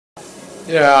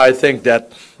Yeah, I think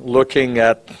that looking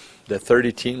at the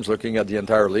 30 teams, looking at the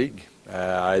entire league,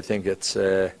 I think it's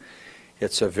a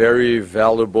very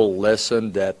valuable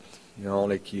lesson that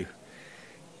like you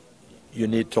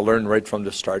need to learn right from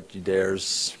the start.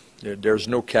 There's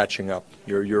no catching up.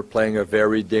 You're playing a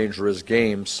very dangerous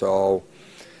game, so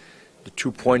the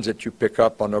 2 points that you pick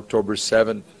up on October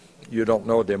 7th, you don't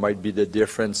know. They might be the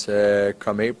difference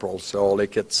come April. So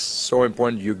like it's so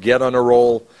important you get on a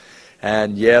roll,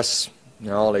 and yes,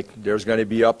 like there's going to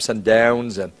be ups and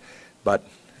downs, but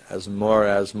as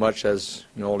much as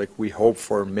like we hope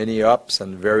for many ups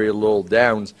and very little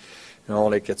downs,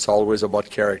 like it's always about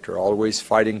character, always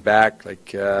fighting back.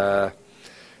 Like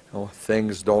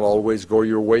things don't always go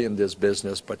your way in this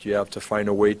business, but you have to find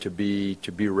a way to be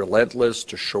relentless,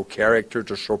 to show character,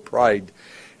 to show pride.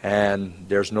 And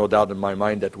there's no doubt in my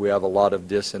mind that we have a lot of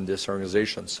this in this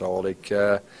organization. So like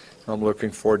I'm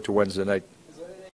looking forward to Wednesday night.